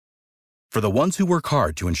For the ones who work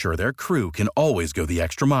hard to ensure their crew can always go the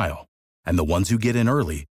extra mile, and the ones who get in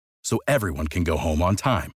early so everyone can go home on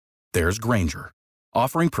time, there's Grainger,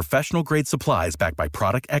 offering professional-grade supplies backed by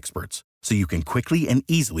product experts so you can quickly and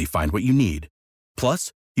easily find what you need.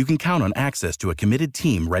 Plus, you can count on access to a committed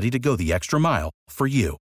team ready to go the extra mile for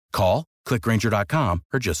you. Call, click Grainger.com,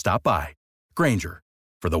 or just stop by. Grainger,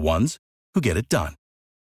 for the ones who get it done.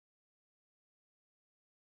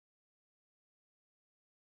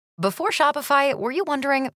 Before Shopify, were you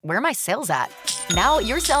wondering, where are my sales at? Now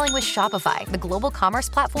you're selling with Shopify, the global commerce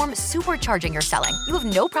platform supercharging your selling. You have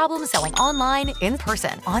no problem selling online, in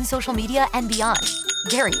person, on social media, and beyond.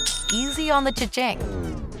 Gary, easy on the cha-ching.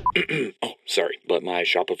 Oh, sorry, but my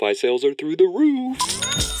Shopify sales are through the roof.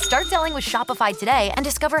 Start selling with Shopify today and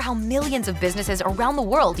discover how millions of businesses around the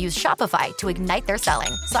world use Shopify to ignite their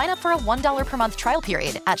selling. Sign up for a $1 per month trial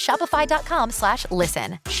period at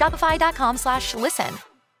shopify.com/listen. Shopify.com/listen.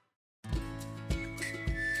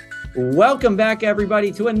 Welcome back,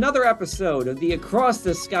 everybody, to another episode of the Across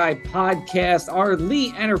the Sky podcast, our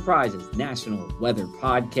Lee Enterprises National Weather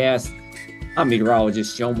Podcast. I'm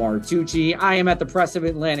meteorologist Joe Martucci. I am at the Press of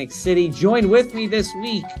Atlantic City. Joined with me this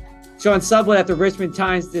week, Sean Sublett at the Richmond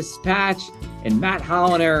Times-Dispatch and Matt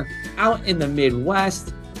Holliner out in the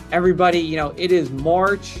Midwest. Everybody, it is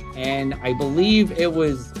March, and I believe it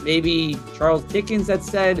was maybe Charles Dickens that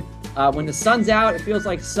said, when the sun's out, it feels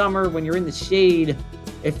like summer. When you're in the shade,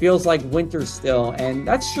 it feels like winter still. And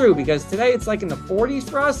that's true, because today it's like in the 40s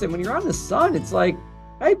for us. And when you're on the sun, it's like,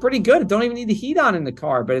 hey, pretty good. Don't even need the heat on in the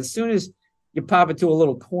car. But as soon as you pop it to a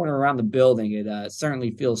little corner around the building, it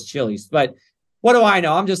certainly feels chilly. But what do I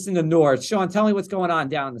know? I'm just in the north. Sean, tell me what's going on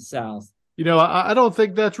down in the south. I don't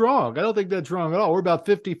think that's wrong. I don't think that's wrong at all. We're about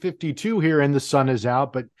 50-52 here and the sun is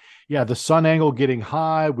out. But yeah, the sun angle getting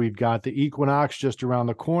high. We've got the equinox just around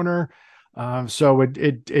the corner. So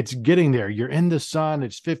it's getting there. You're in the sun.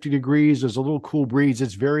 It's 50 degrees. There's a little cool breeze.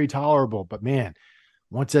 It's very tolerable. But man,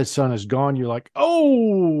 once that sun is gone, you're like,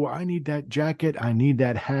 oh, I need that jacket. I need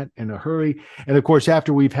that hat in a hurry. And of course,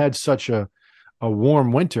 after we've had such a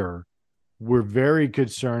warm winter, we're very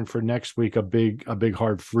concerned for next week, a big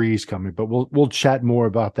hard freeze coming. But we'll chat more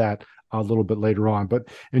about that a little bit later on. But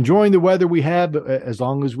enjoying the weather we have as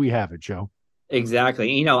long as we have it, Joe.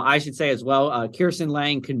 Exactly. I should say as well, Kirsten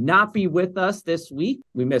Lang could not be with us this week.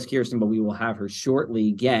 We miss Kirsten, but we will have her shortly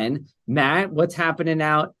again. Matt, what's happening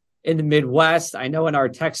out in the Midwest? I know in our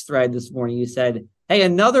text thread this morning, you said, hey,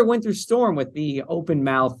 another winter storm with the open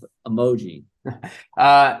mouth emoji.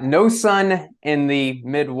 No sun in the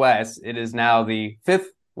Midwest. It is now the 5th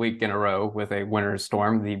week in a row with a winter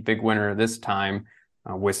storm. The big winter this time.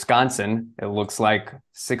 Wisconsin, it looks like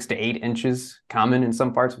 6 to 8 inches common in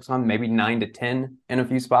some parts of Wisconsin, maybe 9 to 10 in a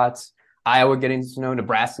few spots. Iowa getting snow,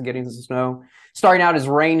 Nebraska getting some snow. Starting out as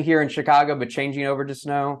rain here in Chicago, but changing over to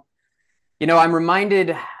snow. I'm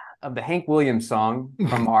reminded of the Hank Williams song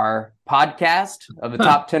from our podcast of the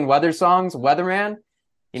top 10 weather songs, Weatherman.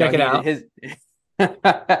 Check it out.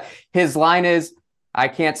 His line is, I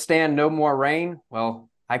can't stand no more rain. Well,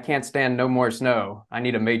 I can't stand no more snow. I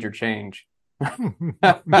need a major change. Do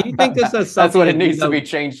you think this is That's what it needs to be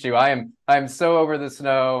changed to. I am so over the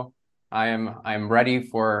snow. I'm ready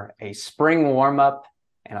for a spring warm up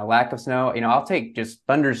and a lack of snow. I'll take just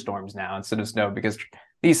thunderstorms now instead of snow, because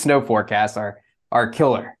these snow forecasts are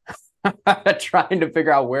killer. Trying to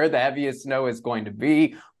figure out where the heaviest snow is going to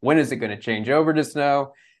be. When is it going to change over to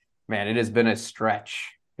snow? Man, it has been a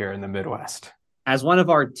stretch here in the Midwest. As one of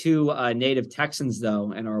our two native Texans,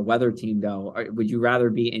 though, and our weather team, though, would you rather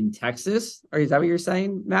be in Texas? Or is that what you're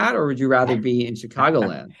saying, Matt? Or would you rather be in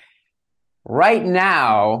Chicagoland? Right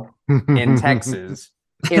now in Texas,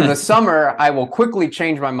 in the summer, I will quickly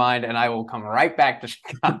change my mind and I will come right back to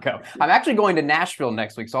Chicago. I'm actually going to Nashville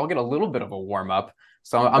next week, so I'll get a little bit of a warm up.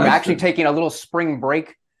 So I'm actually taking a little spring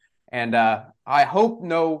break. And I hope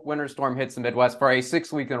no winter storm hits the Midwest for a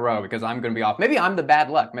 6th week in a row, because I'm going to be off. Maybe I'm the bad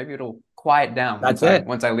luck. Maybe it'll quiet down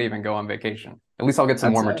once I leave and go on vacation. At least I'll get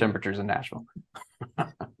some warmer temperatures in Nashville.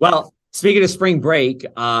 Well, speaking of spring break,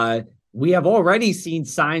 we have already seen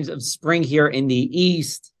signs of spring here in the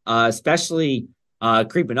East, especially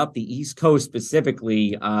creeping up the East Coast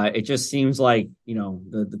specifically. It just seems like,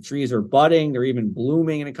 the trees are budding. They're even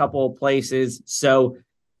blooming in a couple of places. So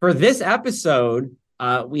for this episode,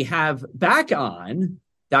 we have back on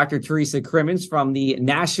Dr. Teresa Crimmins from the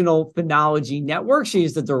National Phenology Network. She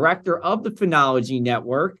is the director of the Phenology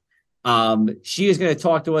Network. She is going to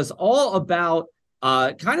talk to us all about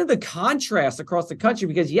kind of the contrast across the country,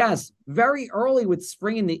 because yes, very early with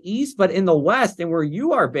spring in the East, but in the West and where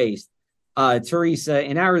you are based, Teresa,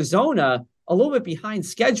 in Arizona, a little bit behind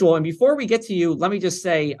schedule. And before we get to you, let me just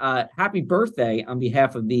say happy birthday on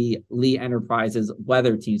behalf of the Lee Enterprises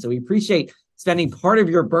weather team. So we appreciate spending part of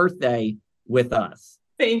your birthday with us.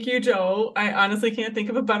 Thank you, Joe. I honestly can't think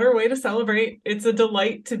of a better way to celebrate. It's a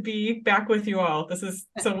delight to be back with you all. This is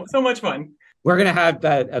so much fun. We're going to have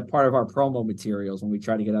that as part of our promo materials when we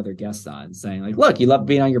try to get other guests on, saying like, look, you love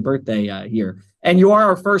being on your birthday here. And you are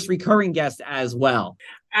our first recurring guest as well.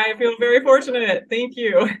 I feel very fortunate. Thank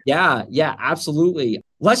you. Yeah, absolutely.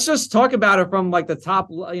 Let's just talk about it from like the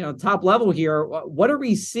top level here. What are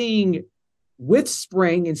we seeing with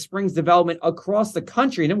spring and spring's development across the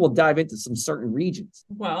country? And then we'll dive into some certain regions.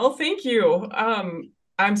 Well, thank you.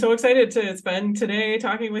 I'm so excited to spend today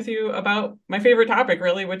talking with you about my favorite topic,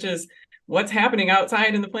 really, which is what's happening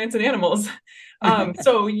outside in the plants and animals.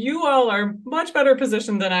 So you all are much better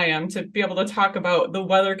positioned than I am to be able to talk about the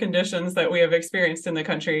weather conditions that we have experienced in the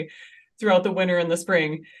country throughout the winter and the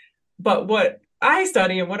spring. But what I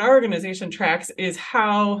study and what our organization tracks is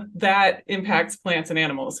how that impacts plants and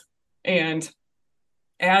animals. And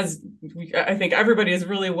as I think everybody is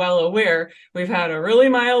really well aware, we've had a really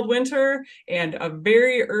mild winter and a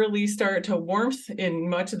very early start to warmth in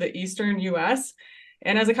much of the eastern U.S.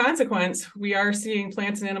 And as a consequence, we are seeing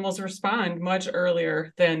plants and animals respond much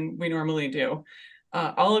earlier than we normally do.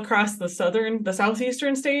 All across the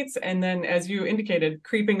southeastern states, and then, as you indicated,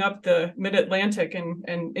 creeping up the mid-Atlantic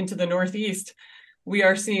and into the Northeast, we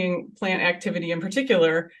are seeing plant activity in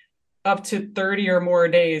particular up to 30 or more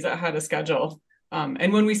days ahead of schedule.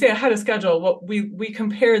 And when we say ahead of schedule, what we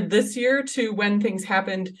compared this year to when things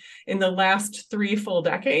happened in the last 3 full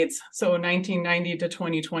decades, so 1990 to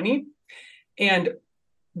 2020. And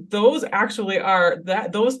those actually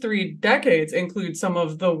those 3 decades include some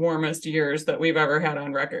of the warmest years that we've ever had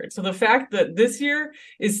on record. So the fact that this year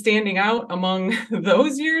is standing out among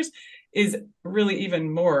those years is really even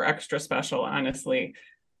more extra special, honestly.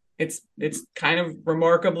 It's kind of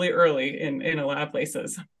remarkably early in a lot of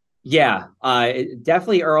places. Yeah,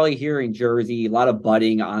 definitely early here in Jersey, a lot of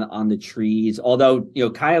budding on the trees. Although,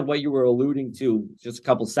 kind of what you were alluding to just a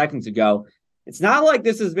couple seconds ago, it's not like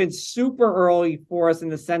this has been super early for us in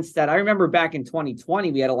the sense that I remember back in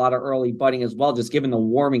 2020, we had a lot of early budding as well, just given the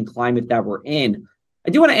warming climate that we're in.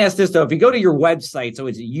 I do want to ask this, though. If you go to your website, so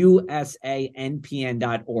it's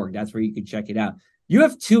usanpn.org, that's where you can check it out. You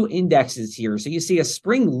have 2 indexes here. So you see a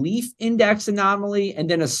spring leaf index anomaly and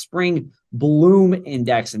then a spring bloom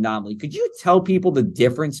index anomaly. Could you tell people the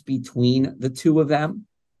difference between the 2 of them?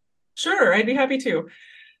 Sure, I'd be happy to.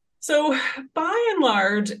 So by and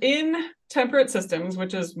large, in temperate systems,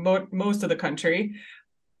 which is most of the country,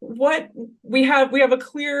 what we have a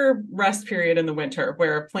clear rest period in the winter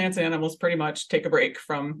where plants and animals pretty much take a break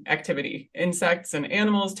from activity. Insects and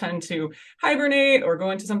animals tend to hibernate or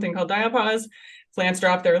go into something called diapause. Plants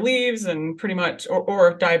drop their leaves and pretty much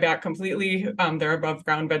or die back completely. Their above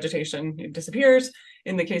ground vegetation disappears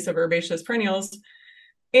in the case of herbaceous perennials.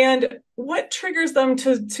 And what triggers them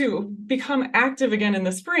to become active again in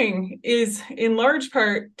the spring is in large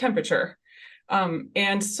part temperature.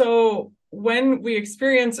 And so when we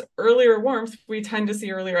experience earlier warmth, we tend to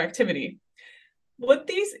see earlier activity. What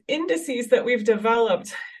these indices that we've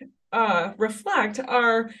developed reflect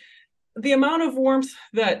are the amount of warmth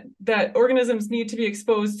that organisms need to be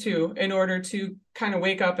exposed to in order to kind of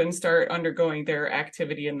wake up and start undergoing their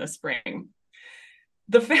activity in the spring.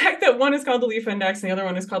 The fact that one is called the leaf index and the other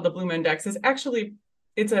one is called the bloom index is actually,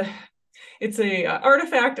 it's a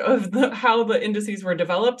artifact of how the indices were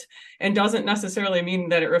developed and doesn't necessarily mean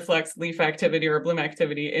that it reflects leaf activity or bloom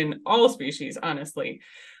activity in all species, honestly.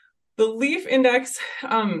 The leaf index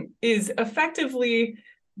is effectively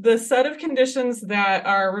the set of conditions that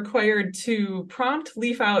are required to prompt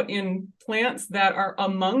leaf out in plants that are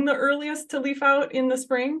among the earliest to leaf out in the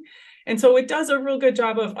spring. And so it does a real good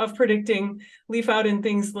job of predicting leaf out in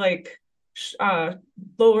things like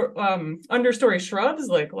lower understory shrubs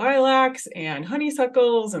like lilacs and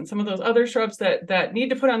honeysuckles and some of those other shrubs that need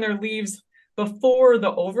to put on their leaves before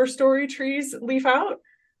the overstory trees leaf out.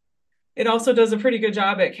 It also does a pretty good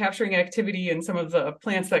job at capturing activity in some of the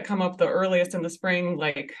plants that come up the earliest in the spring,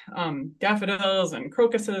 like daffodils and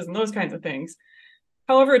crocuses and those kinds of things.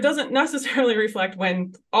 However, it doesn't necessarily reflect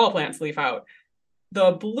when all plants leaf out.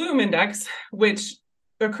 The bloom index, which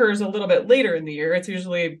occurs a little bit later in the year, it's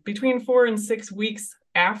usually between 4 and 6 weeks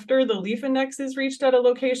after the leaf index is reached at a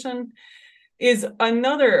location, is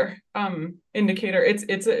another indicator.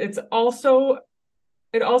 It also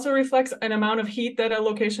reflects an amount of heat that a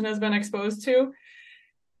location has been exposed to.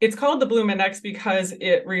 It's called the bloom index because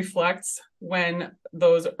it reflects when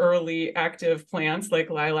those early active plants like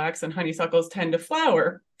lilacs and honeysuckles tend to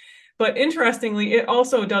flower. But interestingly, it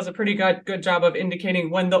also does a pretty good job of indicating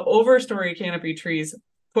when the overstory canopy trees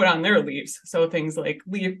put on their leaves. So things like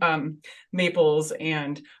maples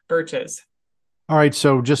and birches. All right.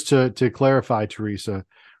 So just to clarify, Teresa,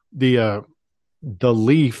 the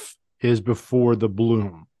leaf is before the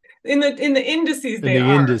bloom. In the indices, they in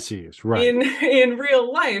the are. Indices, right? In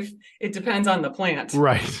real life, it depends on the plant.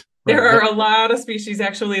 Right. There are a lot of species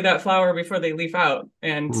actually that flower before they leaf out,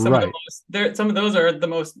 and some of those are the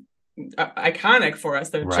most iconic for us.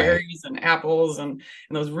 They're cherries and apples and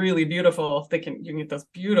those really beautiful. You can get those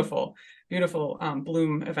beautiful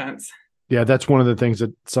bloom events. Yeah, that's one of the things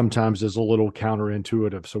that sometimes is a little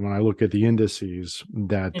counterintuitive. So when I look at the indices,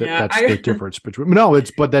 that's the difference between.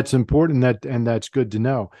 But that's important. And that's good to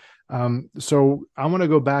know. So I want to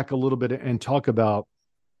go back a little bit and talk about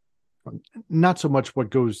not so much what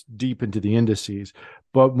goes deep into the indices,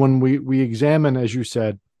 but when we examine, as you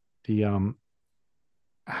said, the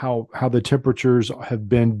how the temperatures have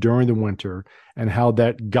been during the winter and how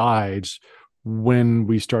that guides when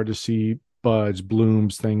we start to see buds,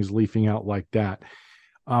 blooms, things leafing out like that.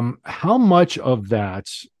 How much of that,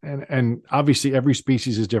 and obviously every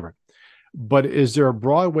species is different, but is there a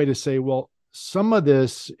broad way to say, well, some of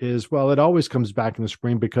this is, well, it always comes back in the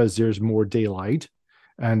spring because there's more daylight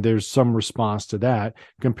and there's some response to that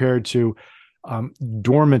compared to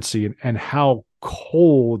dormancy and how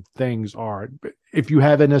cold things are. If you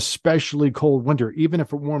have an especially cold winter, even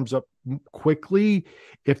if it warms up quickly,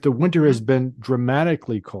 if the winter has been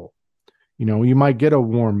dramatically cold, you might get a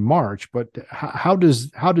warm March, but how does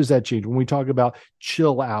that change when we talk about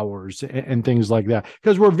chill hours and things like that?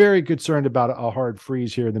 Because we're very concerned about a hard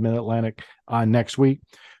freeze here in the Mid-Atlantic next week.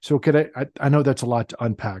 So I know that's a lot to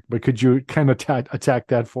unpack, but could you kind of attack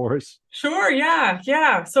that for us? Sure.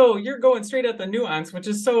 Yeah. So you're going straight at the nuance, which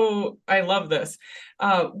is I love this.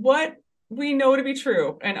 What we know to be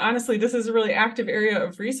true, and honestly, this is a really active area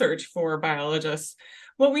of research for biologists.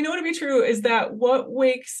 What we know to be true is that what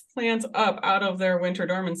wakes plants up out of their winter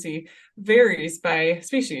dormancy varies by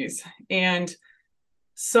species. And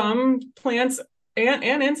some plants and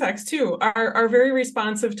insects too are very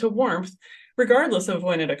responsive to warmth, regardless of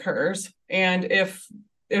when it occurs. And if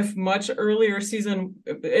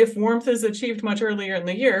warmth is achieved much earlier in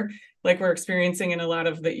the year, like we're experiencing in a lot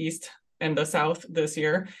of the East and the South this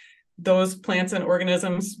year, those plants and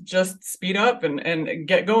organisms just speed up and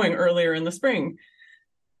get going earlier in the spring.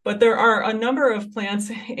 But there are a number of plants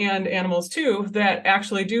and animals too that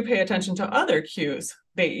actually do pay attention to other cues.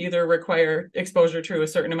 They either require exposure to a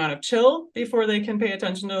certain amount of chill before they can pay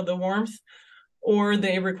attention to the warmth, or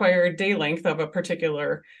they require day length of a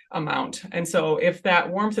particular amount. And so if that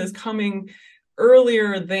warmth is coming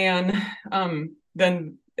earlier than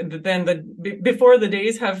before the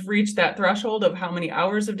days have reached that threshold of how many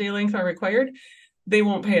hours of day length are required, they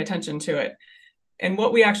won't pay attention to it. And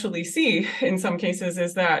what we actually see in some cases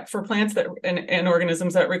is that for plants and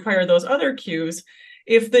organisms that require those other cues,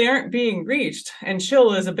 if they aren't being reached, and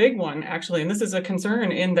chill is a big one actually, and this is a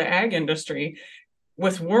concern in the ag industry,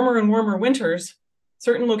 with warmer and warmer winters,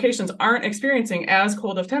 certain locations aren't experiencing as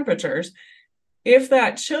cold of temperatures. If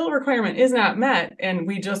that chill requirement is not met and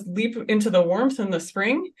we just leap into the warmth in the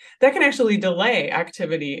spring, that can actually delay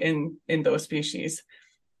activity in those species.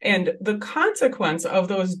 And the consequence of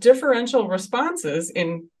those differential responses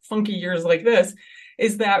in funky years like this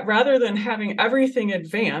is that rather than having everything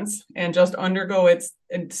advance and just undergo its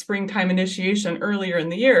springtime initiation earlier in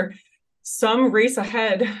the year, some race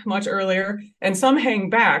ahead much earlier and some hang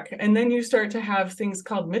back. And then you start to have things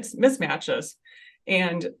called mismatches.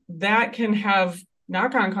 And that can have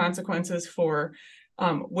knock-on consequences for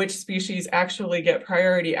which species actually get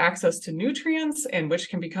priority access to nutrients and which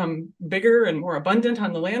can become bigger and more abundant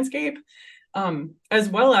on the landscape, as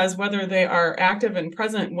well as whether they are active and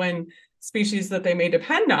present when species that they may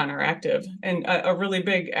depend on are active. And a really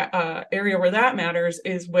big area where that matters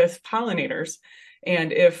is with pollinators.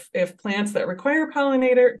 And if plants that require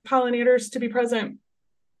pollinators to be present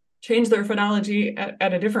change their phenology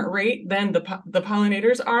at a different rate than the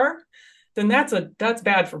pollinators are, then that's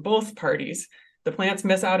bad for both parties. The plants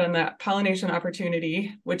miss out on that pollination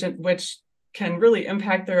opportunity, which can really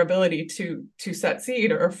impact their ability to set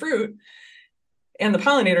seed or fruit. And the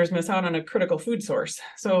pollinators miss out on a critical food source.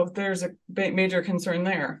 So there's a major concern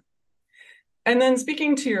there. And then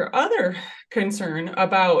speaking to your other concern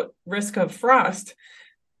about risk of frost,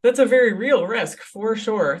 that's a very real risk for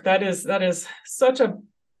sure. That is such a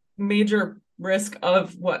major risk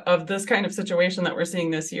of this kind of situation that we're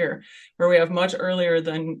seeing this year, where we have much earlier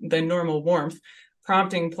than normal warmth,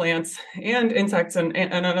 prompting plants and insects and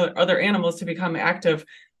other animals to become active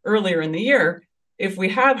earlier in the year. If we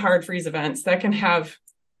have hard freeze events, that can have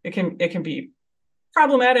it can be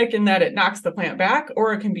problematic in that it knocks the plant back,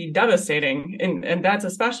 or it can be devastating. And that's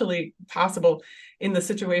especially possible in the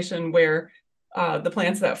situation where the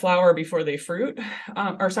plants that flower before they flower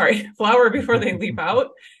before they leaf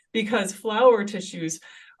out, because flower tissues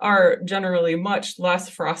are generally much less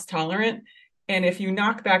frost tolerant. And if you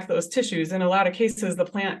knock back those tissues, in a lot of cases, the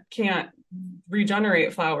plant can't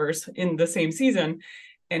regenerate flowers in the same season.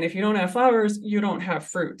 And if you don't have flowers, you don't have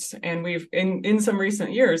fruits. And we've, in some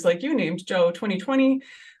recent years, like you named, Joe, 2020,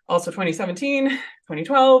 also 2017,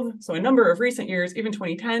 2012, so a number of recent years, even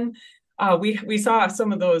 2010, we saw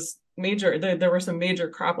some of those there were some major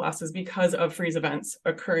crop losses because of freeze events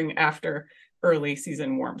occurring after early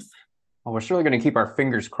season warmth. Well, we're surely going to keep our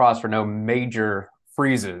fingers crossed for no major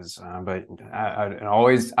freezes, but I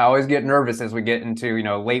always get nervous as we get into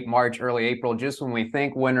late March, early April, just when we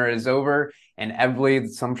think winter is over, and inevitably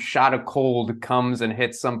some shot of cold comes and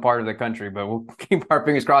hits some part of the country. But we'll keep our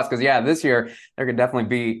fingers crossed, because this year there could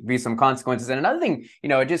definitely be some consequences. And another thing,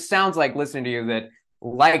 it just sounds like listening to you that,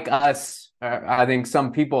 like us, I think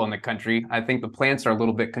some people in the country, I think the plants are a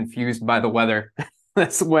little bit confused by the weather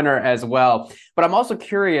this winter as well. But I'm also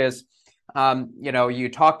curious. You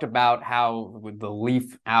talked about how with the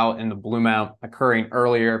leaf out and the bloom out occurring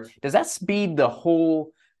earlier, does that speed the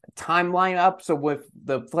whole timeline up? So with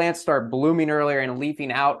the plants start blooming earlier and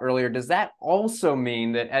leafing out earlier, does that also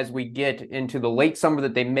mean that as we get into the late summer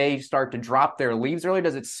that they may start to drop their leaves earlier?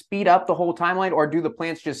 Does it speed up the whole timeline, or do the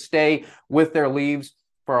plants just stay with their leaves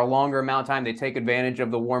for a longer amount of time? They take advantage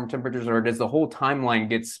of the warm temperatures, or does the whole timeline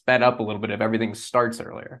get sped up a little bit if everything starts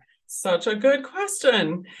earlier? Such a good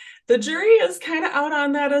question. The jury is kind of out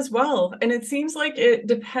on that as well. And it seems like it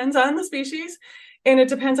depends on the species, and it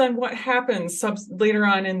depends on what happens later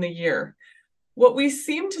on in the year. What we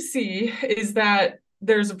seem to see is that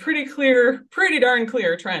there's a pretty darn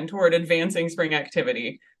clear trend toward advancing spring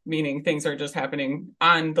activity, meaning things are just happening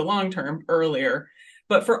on the long term earlier.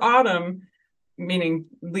 But for autumn, meaning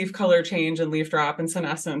leaf color change and leaf drop and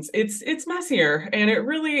senescence, it's messier. And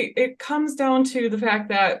it comes down to the fact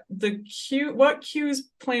that what cues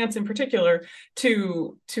plants in particular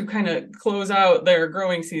to kind of close out their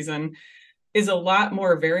growing season is a lot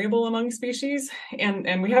more variable among species.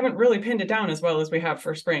 And we haven't really pinned it down as well as we have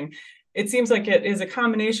for spring. It seems like it is a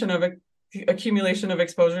combination of accumulation of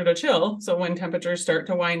exposure to chill, so when temperatures start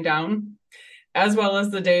to wind down, as well as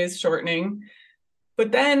the days shortening.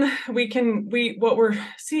 But then what we're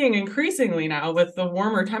seeing increasingly now with the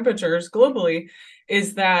warmer temperatures globally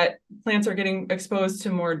is that plants are getting exposed to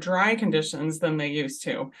more dry conditions than they used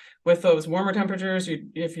to. With those warmer temperatures,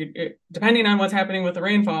 depending on what's happening with the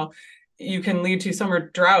rainfall, you can lead to summer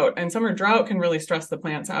drought, and summer drought can really stress the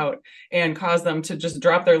plants out and cause them to just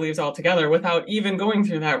drop their leaves altogether without even going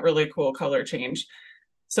through that really cool color change.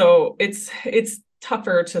 So it's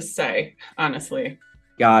tougher to say, honestly.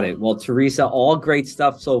 Got it. Well, Teresa, all great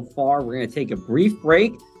stuff so far. We're going to take a brief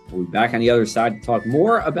break. We'll be back on the other side to talk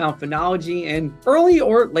more about phenology and early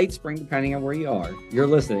or late spring, depending on where you are. You're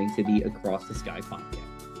listening to the Across the Sky podcast.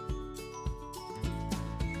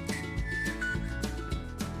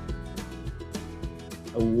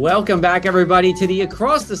 Welcome back, everybody, to the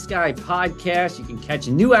Across the Sky podcast. You can catch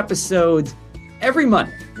new episodes every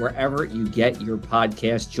Monday, wherever you get your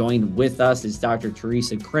podcast. Joined with us is Dr.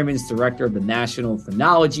 Teresa Crimmins, Director of the National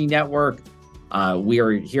Phenology Network. We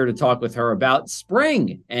are here to talk with her about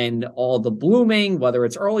spring and all the blooming, whether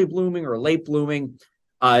it's early blooming or late blooming.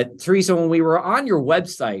 Teresa, when we were on your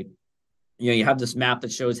website, you have this map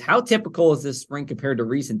that shows how typical is this spring compared to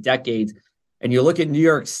recent decades. And you look at New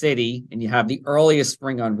York City and you have the earliest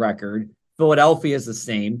spring on record. Philadelphia is the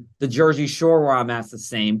same. The Jersey Shore where I'm at's the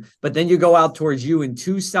same. But then you go out towards you in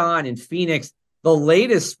Tucson and Phoenix, the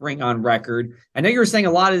latest spring on record. I know you were saying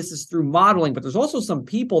a lot of this is through modeling, but there's also some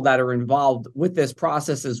people that are involved with this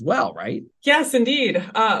process as well, right? Yes, indeed.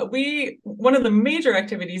 One of the major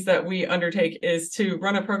activities that we undertake is to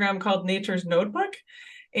run a program called Nature's Notebook.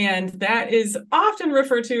 And that is often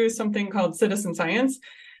referred to as something called citizen science.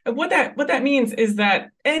 What that means is that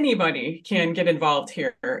anybody can get involved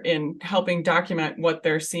here in helping document what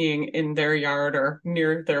they're seeing in their yard or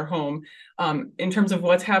near their home in terms of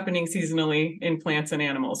what's happening seasonally in plants and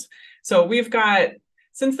animals. So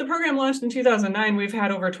since the program launched in 2009, we've had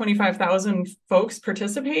over 25,000 folks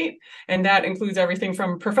participate, and that includes everything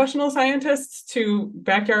from professional scientists to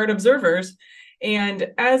backyard observers. And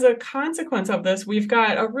as a consequence of this, we've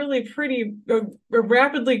got a really a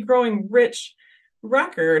rapidly growing, rich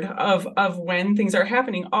record of when things are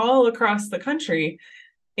happening all across the country.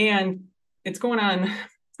 And it's going on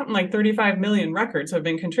something like 35 million records have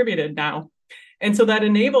been contributed now. And so that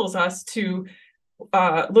enables us to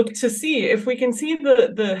look to see if we can see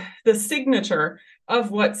the signature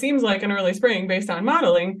of what seems like an early spring based on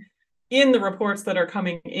modeling in the reports that are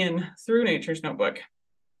coming in through Nature's Notebook.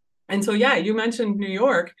 And so, yeah, you mentioned New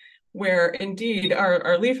York, where indeed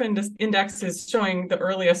our leaf index is showing the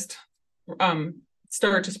earliest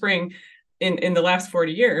start to spring in the last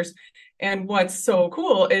 40 years. And what's so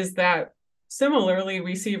cool is that similarly,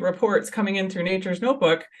 we see reports coming in through Nature's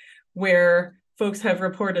Notebook where folks have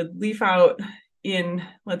reported leaf out in,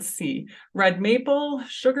 let's see, red maple,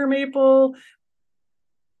 sugar maple,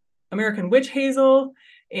 American witch hazel,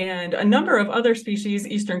 and a number of other species,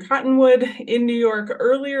 eastern cottonwood, in New York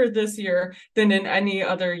earlier this year than in any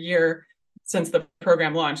other year since the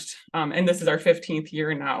program launched. And this is our 15th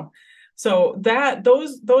year now. So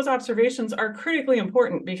those observations are critically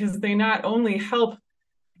important because they not only help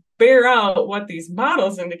bear out what these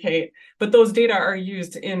models indicate, but those data are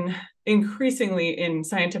used increasingly in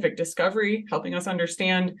scientific discovery, helping us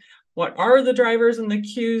understand what are the drivers and the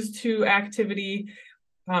cues to activity.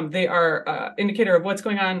 They are an indicator of what's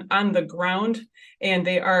going on the ground, and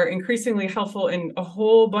they are increasingly helpful in a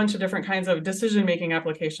whole bunch of different kinds of decision-making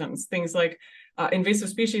applications, things like invasive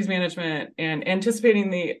species management and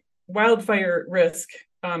anticipating the wildfire risk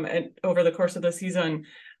over the course of the season,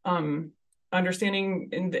 understanding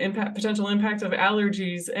the potential impact of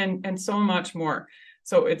allergies, and so much more.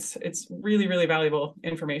 So it's really, really valuable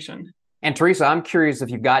information. And Teresa, I'm curious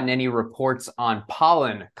if you've gotten any reports on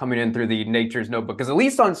pollen coming in through the Nature's Notebook, because at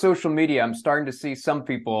least on social media, I'm starting to see some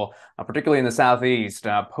people, particularly in the Southeast,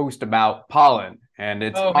 post about pollen, and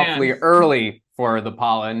it's awfully early for the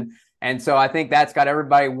pollen. And so I think that's got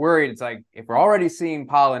everybody worried. It's like, if we're already seeing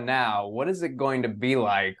pollen now, what is it going to be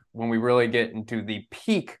like when we really get into the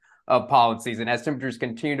peak of pollen season as temperatures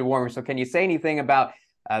continue to warm? So can you say anything about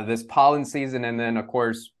this pollen season, and then, of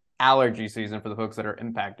course, allergy season for the folks that are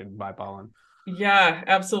impacted by pollen? Yeah,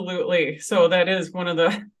 absolutely. So that is one of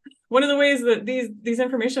the ways that these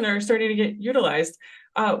information are starting to get utilized.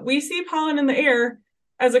 We see pollen in the air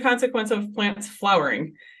as a consequence of plants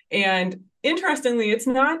flowering. And interestingly, it's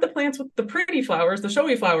not the plants with the pretty flowers, the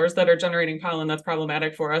showy flowers, that are generating pollen that's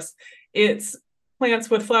problematic for us. It's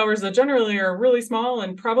plants with flowers that generally are really small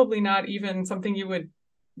and probably not even something you would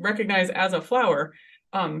recognize as a flower.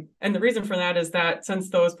 And the reason for that is that since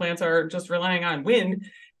those plants are just relying on wind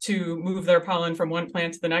to move their pollen from one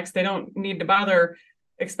plant to the next, they don't need to bother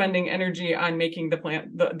expending energy on making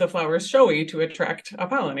the flowers showy to attract a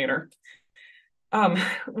pollinator.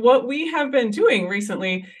 What we have been doing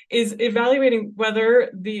recently is evaluating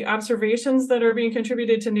whether the observations that are being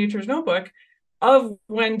contributed to Nature's Notebook of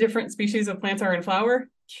when different species of plants are in flower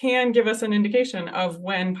can give us an indication of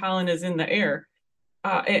when pollen is in the air.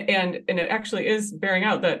 And it actually is bearing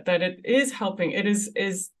out that it is helping. It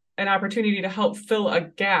is an opportunity to help fill a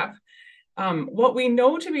gap. What we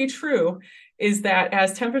know to be true is that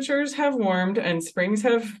as temperatures have warmed and springs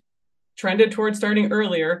have trended towards starting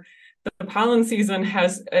earlier, the pollen season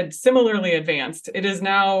has similarly advanced. It is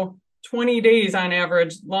now 20 days on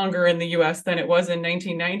average longer in the US than it was in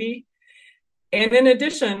 1990. And in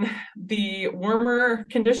addition, the warmer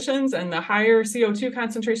conditions and the higher CO2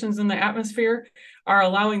 concentrations in the atmosphere are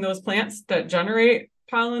allowing those plants that generate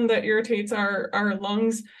pollen that irritates our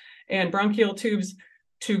lungs and bronchial tubes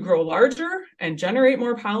to grow larger and generate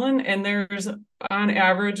more pollen. And there's on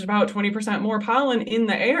average about 20% more pollen in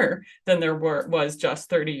the air than there was just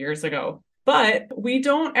 30 years ago. But we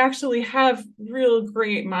don't actually have real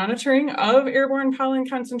great monitoring of airborne pollen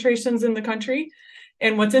concentrations in the country.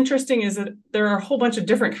 And what's interesting is that there are a whole bunch of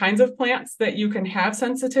different kinds of plants that you can have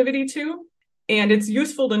sensitivity to. And it's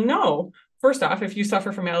useful to know, first off, if you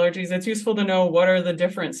suffer from allergies, it's useful to know what are the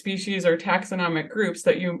different species or taxonomic groups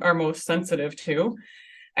that you are most sensitive to.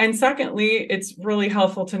 And secondly, it's really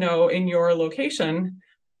helpful to know in your location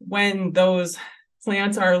when those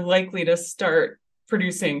plants are likely to start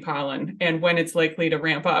producing pollen and when it's likely to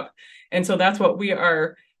ramp up. And so that's what we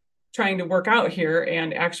are trying to work out here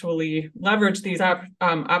and actually leverage these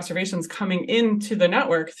observations coming into the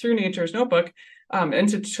network through Nature's Notebook and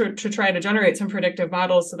to try to generate some predictive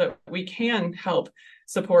models so that we can help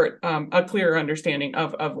support a clearer understanding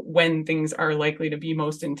of when things are likely to be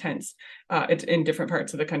most intense in different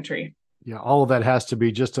parts of the country. Yeah, all of that has to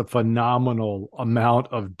be just a phenomenal amount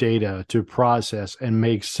of data to process and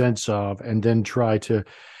make sense of, and then try to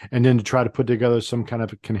put together some kind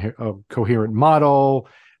of a coherent model,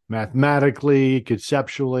 mathematically,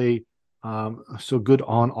 conceptually. So good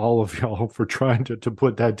on all of y'all for trying to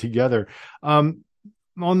put that together. On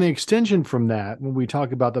the extension from that, when we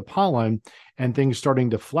talk about the pollen and things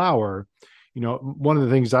starting to flower, one of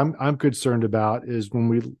the things I'm concerned about is when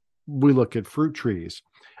we look at fruit trees.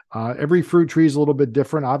 Every fruit tree is a little bit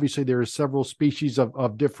different. Obviously, there are several species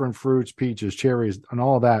of different fruits, peaches, cherries, and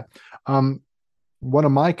all that. One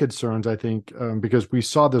of my concerns, I think, because we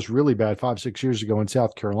saw this really bad 5-6 years ago in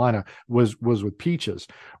South Carolina, was with peaches.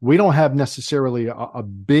 We don't have necessarily a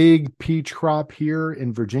big peach crop here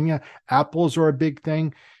in Virginia. Apples are a big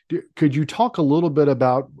thing. Could you talk a little bit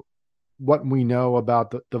about what we know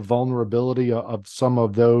about the vulnerability of some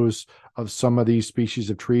of these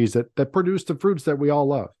species of trees that produce the fruits that we all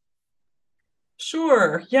love?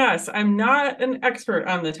 Sure. Yes, I'm not an expert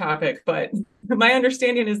on the topic, but my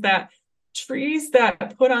understanding is that trees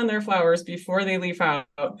that put on their flowers before they leaf out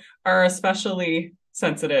are especially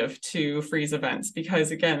sensitive to freeze events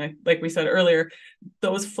because, again, like we said earlier,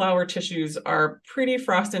 those flower tissues are pretty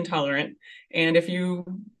frost intolerant. And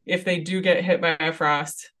if they do get hit by a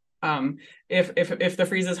frost, if the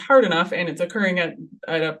freeze is hard enough and it's occurring at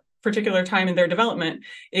a particular time in their development,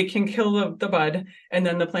 it can kill the bud, and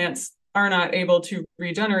then the plants are not able to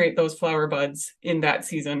regenerate those flower buds in that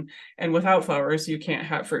season. And without flowers, you can't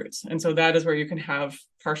have fruits. And so that is where you can have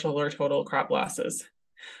partial or total crop losses.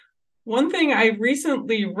 One thing I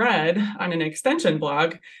recently read on an extension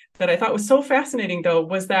blog that I thought was so fascinating, though,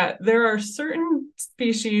 was that there are certain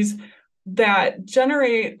species that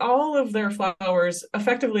generate all of their flowers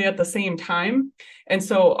effectively at the same time. And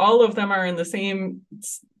so all of them are in the same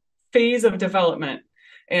phase of development.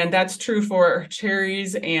 And that's true for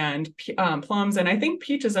cherries and plums, and I think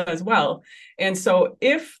peaches as well. And so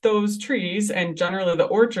if those trees, and generally the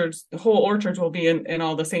whole orchards will be in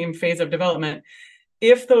all the same phase of development,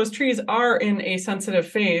 if those trees are in a sensitive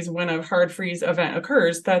phase when a hard freeze event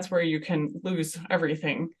occurs, that's where you can lose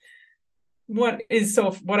everything. What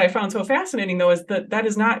I found so fascinating, though, is that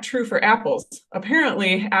is not true for apples.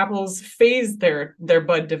 Apparently, apples phase their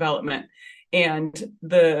bud development. And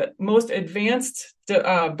the most advanced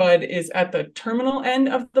bud is at the terminal end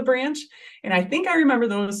of the branch. And I think I remember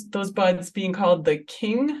those buds being called the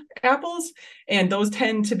king apples. And those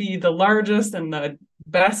tend to be the largest and the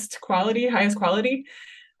best quality, highest quality.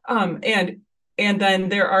 And then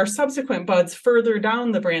there are subsequent buds further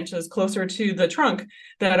down the branches, closer to the trunk,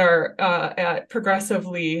 that are at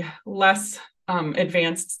progressively less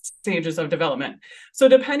advanced stages of development. So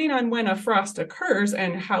depending on when a frost occurs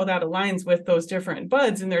and how that aligns with those different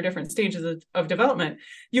buds in their different stages of development,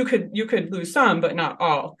 you could lose some, but not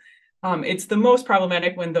all. It's the most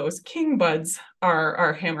problematic when those king buds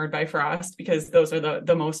are hammered by frost, because those are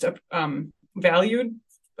the most valued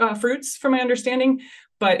fruits, from my understanding,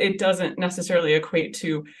 but it doesn't necessarily equate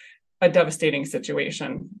to a devastating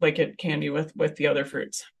situation like it can be with the other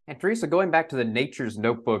fruits. And Teresa, going back to the Nature's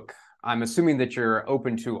Notebook, I'm assuming that you're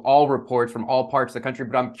open to all reports from all parts of the country,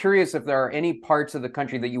 but I'm curious if there are any parts of the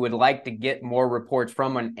country that you would like to get more reports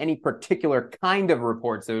from, on any particular kind of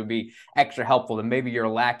reports that would be extra helpful, and maybe you're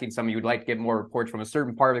lacking some, you would like to get more reports from a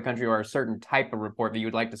certain part of the country or a certain type of report that you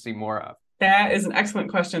would like to see more of. That is an excellent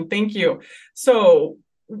question. Thank you. So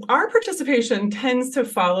our participation tends to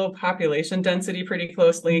follow population density pretty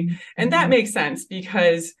closely, and that makes sense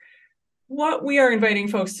because what we are inviting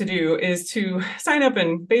folks to do is to sign up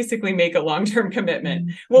and basically make a long-term commitment.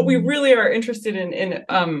 What we really are interested in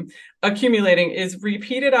accumulating is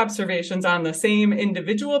repeated observations on the same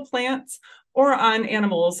individual plants or on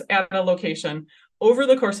animals at a location over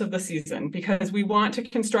the course of the season, because we want to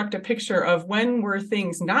construct a picture of when were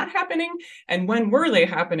things not happening and when were they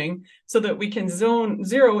happening, so that we can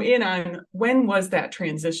zero in on when was that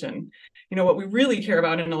transition. You know, what we really care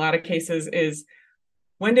about in a lot of cases is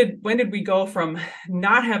when did we go from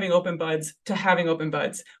not having open buds to having open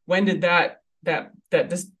buds? When did that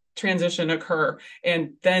this transition occur?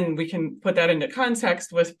 And then we can put that into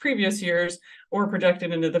context with previous years or project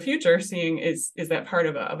it into the future, seeing is that part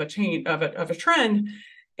of a chain of a trend,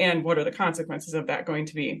 and what are the consequences of that going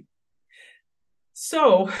to be?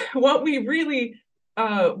 So what we really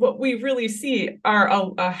see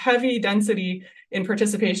are a heavy density in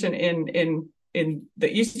participation in the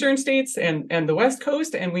eastern states and the West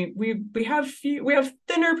Coast, and we have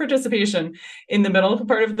thinner participation in the middle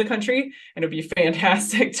part of the country, and it'd be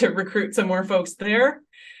fantastic to recruit some more folks there.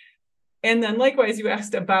 And then likewise, you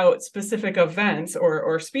asked about specific events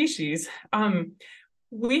or species.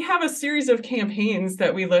 We have a series of campaigns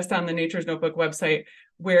that we list on the Nature's Notebook website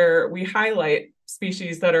where we highlight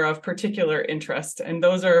species that are of particular interest. And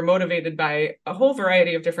those are motivated by a whole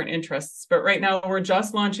variety of different interests. But right now, we're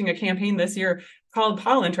just launching a campaign this year called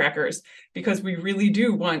Pollen Trackers, because we really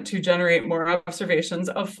do want to generate more observations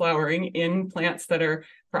of flowering in plants that are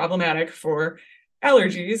problematic for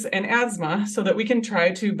allergies and asthma, so that we can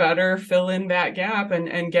try to better fill in that gap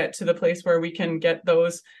and get to the place where we can get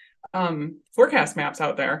those forecast maps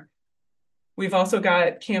out there. We've also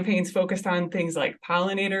got campaigns focused on things like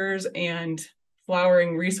pollinators and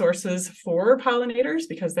flowering resources for pollinators,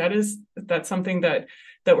 because that's something that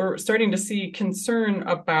we're starting to see concern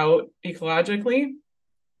about ecologically,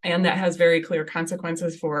 and that has very clear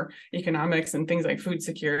consequences for economics and things like food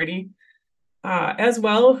security. As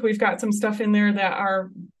well, we've got some stuff in there that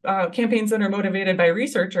are campaigns that are motivated by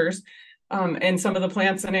researchers, and some of the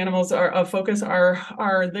plants and animals of focus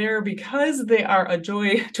are there because they are a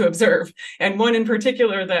joy to observe. And one in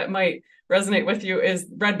particular that might resonate with you is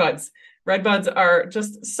redbuds. Redbuds are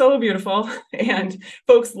just so beautiful, and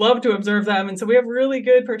folks love to observe them. And so we have really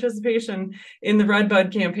good participation in the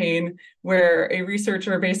redbud campaign, where a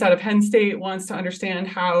researcher based out of Penn State wants to understand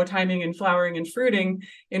how timing and flowering and fruiting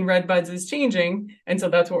in redbuds is changing. And so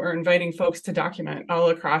that's what we're inviting folks to document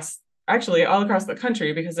all across the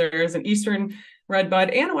country, because there is an eastern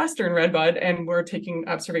redbud and a western redbud, and we're taking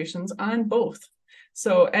observations on both.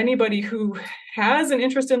 So anybody who has an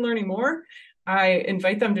interest in learning more, I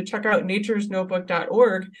invite them to check out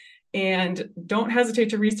naturesnotebook.org, and don't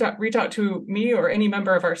hesitate to reach out to me or any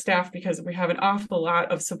member of our staff, because we have an awful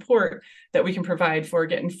lot of support that we can provide for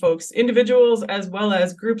getting folks, individuals, as well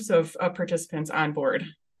as groups of participants on board.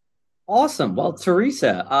 Awesome. Well,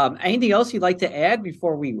 Teresa, anything else you'd like to add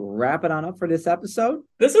before we wrap it on up for this episode?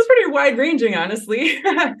 This is pretty wide-ranging, honestly.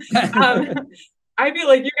 I feel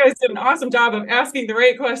like you guys did an awesome job of asking the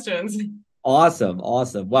right questions. Awesome.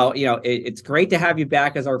 Well, it's great to have you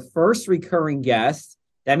back as our first recurring guest.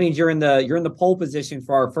 That means you're in the pole position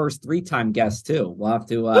for our first 3-time guest too. We'll have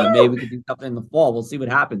to maybe we can do something in the fall. We'll see what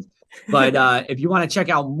happens. But if you want to check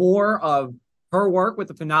out more of her work with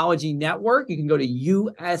the Phenology Network, you can go to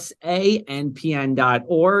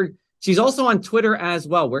usanpn.org. She's also on Twitter as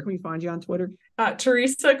well. Where can we find you on Twitter?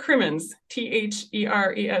 Teresa Crimmins,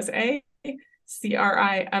 THERESA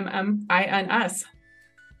CRIMMINS.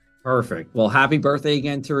 Perfect. Well, happy birthday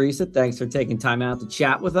again, Teresa. Thanks for taking time out to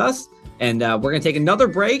chat with us. And we're going to take another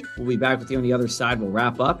break. We'll be back with you on the other side. We'll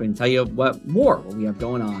wrap up and tell you what we have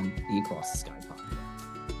going on the Across the Sky podcast.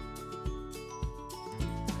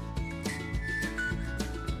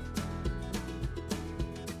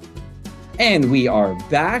 And we are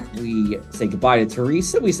back. We say goodbye to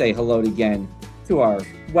Teresa. We say hello again to our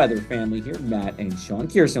weather family here, Matt and Sean.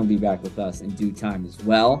 Kirsten will be back with us in due time as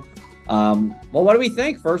well. Well, what do we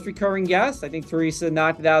think? First recurring guest. I think Teresa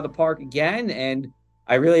knocked it out of the park again, and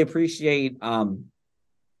I really appreciate her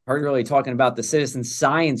really talking about the citizen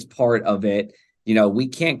science part of it. We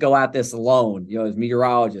can't go at this alone, as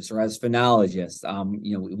meteorologists or as phenologists.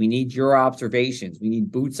 We need your observations. We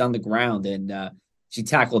need boots on the ground, and she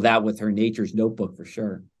tackled that with her Nature's Notebook for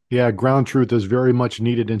sure. Yeah, ground truth is very much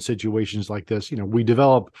needed in situations like this. We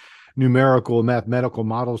develop numerical mathematical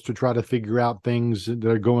models to try to figure out things that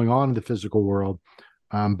are going on in the physical world.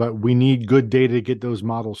 But we need good data to get those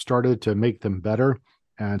models started to make them better.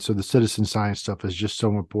 And so the citizen science stuff is just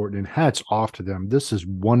so important, and hats off to them. This is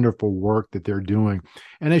wonderful work that they're doing.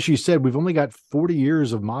 And as you said, we've only got 40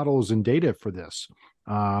 years of models and data for this.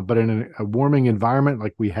 But in a warming environment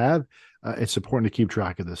like we have, it's important to keep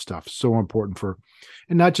track of this stuff. So important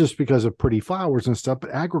and not just because of pretty flowers and stuff,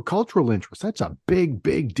 but agricultural interests. That's a big,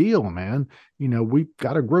 big deal, man. We've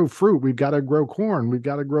got to grow fruit. We've got to grow corn. We've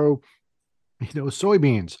got to grow,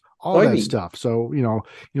 soybeans, that stuff. So,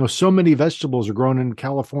 so many vegetables are grown in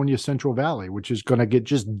California Central Valley, which is going to get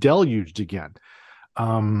just deluged again.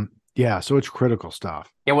 So it's critical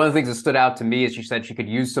stuff. Yeah, one of the things that stood out to me is she said she could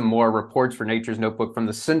use some more reports for Nature's Notebook from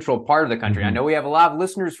the central part of the country. Mm-hmm. I know we have a lot of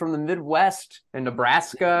listeners from the Midwest and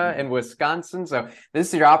Nebraska and Wisconsin, so this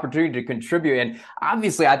is your opportunity to contribute. And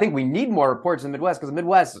obviously, I think we need more reports in the Midwest, because the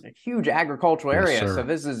Midwest is a huge agricultural area. Yes, so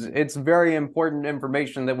it's very important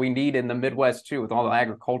information that we need in the Midwest too, with all the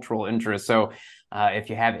agricultural interests. So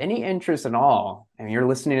if you have any interest at all, and you're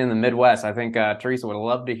listening in the Midwest, I think Teresa would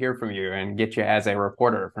love to hear from you and get you as a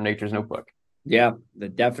reporter for Nature's Notebook. Yeah,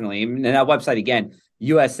 definitely. And that website again,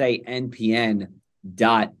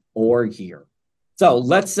 usanpn.org here. So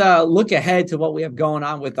let's look ahead to what we have going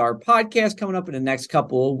on with our podcast coming up in the next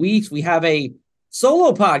couple of weeks. We have a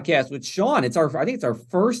solo podcast with Sean. I think it's our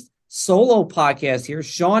first solo podcast here.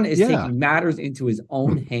 Sean is taking matters into his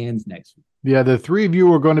own hands next week. Yeah, the three of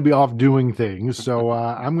you are going to be off doing things. So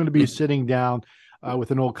I'm going to be sitting down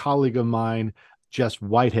with an old colleague of mine, Jess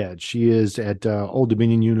Whitehead. She is at Old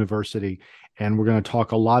Dominion University, and we're going to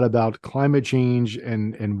talk a lot about climate change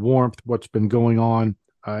and warmth, what's been going on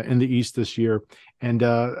in the East this year, and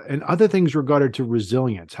other things regarded to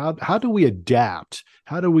resilience. How do we adapt?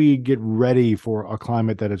 How do we get ready for a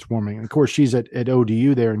climate that is warming? And of course, she's at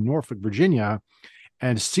ODU there in Norfolk, Virginia,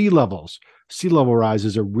 and sea levels sea level rise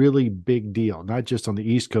is a really big deal, not just on the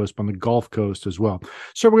East Coast, but on the Gulf Coast as well.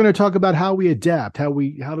 So we're going to talk about how we adapt, how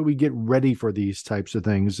do we get ready for these types of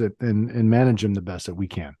things and manage them the best that we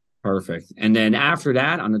can. Perfect. And then after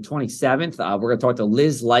that, on the 27th, we're going to talk to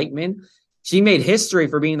Liz Lightman. She made history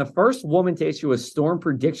for being the first woman to issue a Storm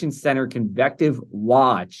Prediction Center convective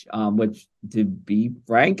watch, which, to be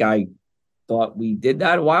frank, I thought we did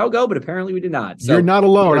that a while ago, but apparently we did not. So you're not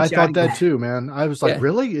alone. I thought that too, man. I was like,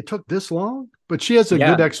 really? It took this long? But she has a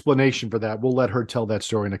good explanation for that. We'll let her tell that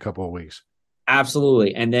story in a couple of weeks.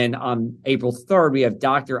 Absolutely. And then on April 3rd, we have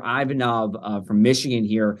Dr. Ivanov from Michigan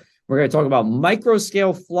here. We're going to talk about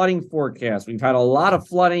microscale flooding forecast. We've had a lot of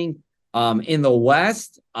flooding in the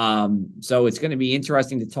West. So it's going to be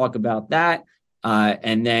interesting to talk about that.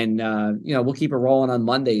 And then, we'll keep it rolling on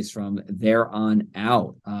Mondays from there on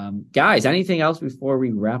out. Guys, anything else before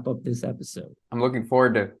we wrap up this episode? I'm looking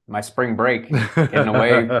forward to my spring break, getting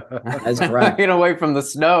away. That's correct. Getting away from the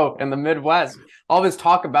snow in the Midwest. All this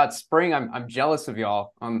talk about spring, I'm jealous of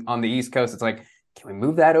y'all on the East Coast. It's like, can we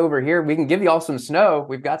move that over here? We can give y'all some snow.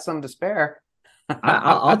 We've got some to spare.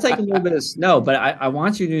 I'll take a little bit of snow, but I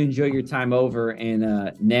want you to enjoy your time over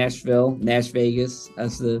in Nashville, Nash Vegas,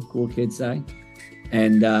 as the cool kids say.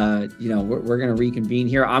 And, we're going to reconvene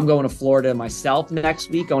here. I'm going to Florida myself next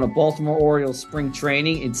week, going to Baltimore Orioles spring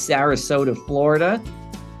training in Sarasota, Florida.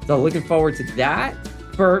 So looking forward to that.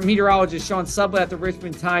 For meteorologist Sean Sublett at the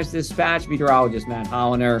Richmond Times-Dispatch, meteorologist Matt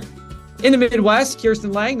Holliner. In the Midwest,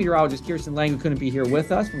 Kirsten Lang, meteorologist Kirsten Lang, who couldn't be here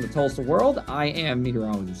with us from the Tulsa World. I am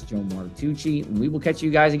meteorologist Joe Martucci, and we will catch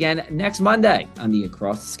you guys again next Monday on the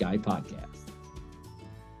Across the Sky podcast.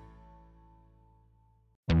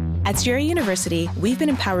 At Strayer University, we've been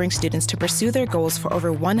empowering students to pursue their goals for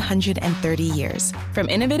over 130 years. From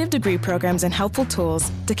innovative degree programs and helpful tools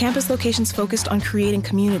to campus locations focused on creating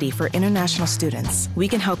community for international students, we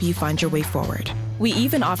can help you find your way forward. We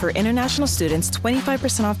even offer international students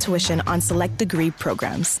 25% off tuition on select degree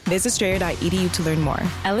programs. Visit strayer.edu to learn more.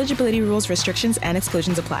 Eligibility rules, restrictions, and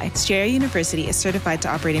exclusions apply. Strayer University is certified to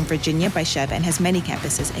operate in Virginia by Chev and has many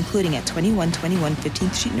campuses, including at 2121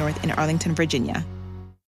 15th Street North in Arlington, Virginia.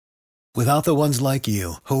 Without the ones like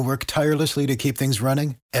you, who work tirelessly to keep things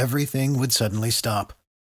running, everything would suddenly stop.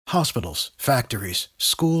 Hospitals, factories,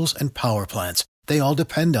 schools, and power plants, they all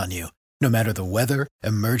depend on you. No matter the weather,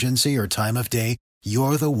 emergency, or time of day,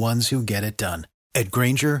 you're the ones who get it done. At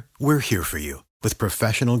Grainger, we're here for you with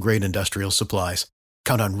professional-grade industrial supplies.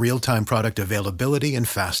 Count on real-time product availability and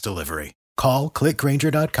fast delivery. Call, click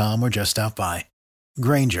Grainger.com, or just stop by.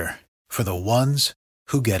 Grainger, for the ones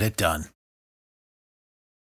who get it done.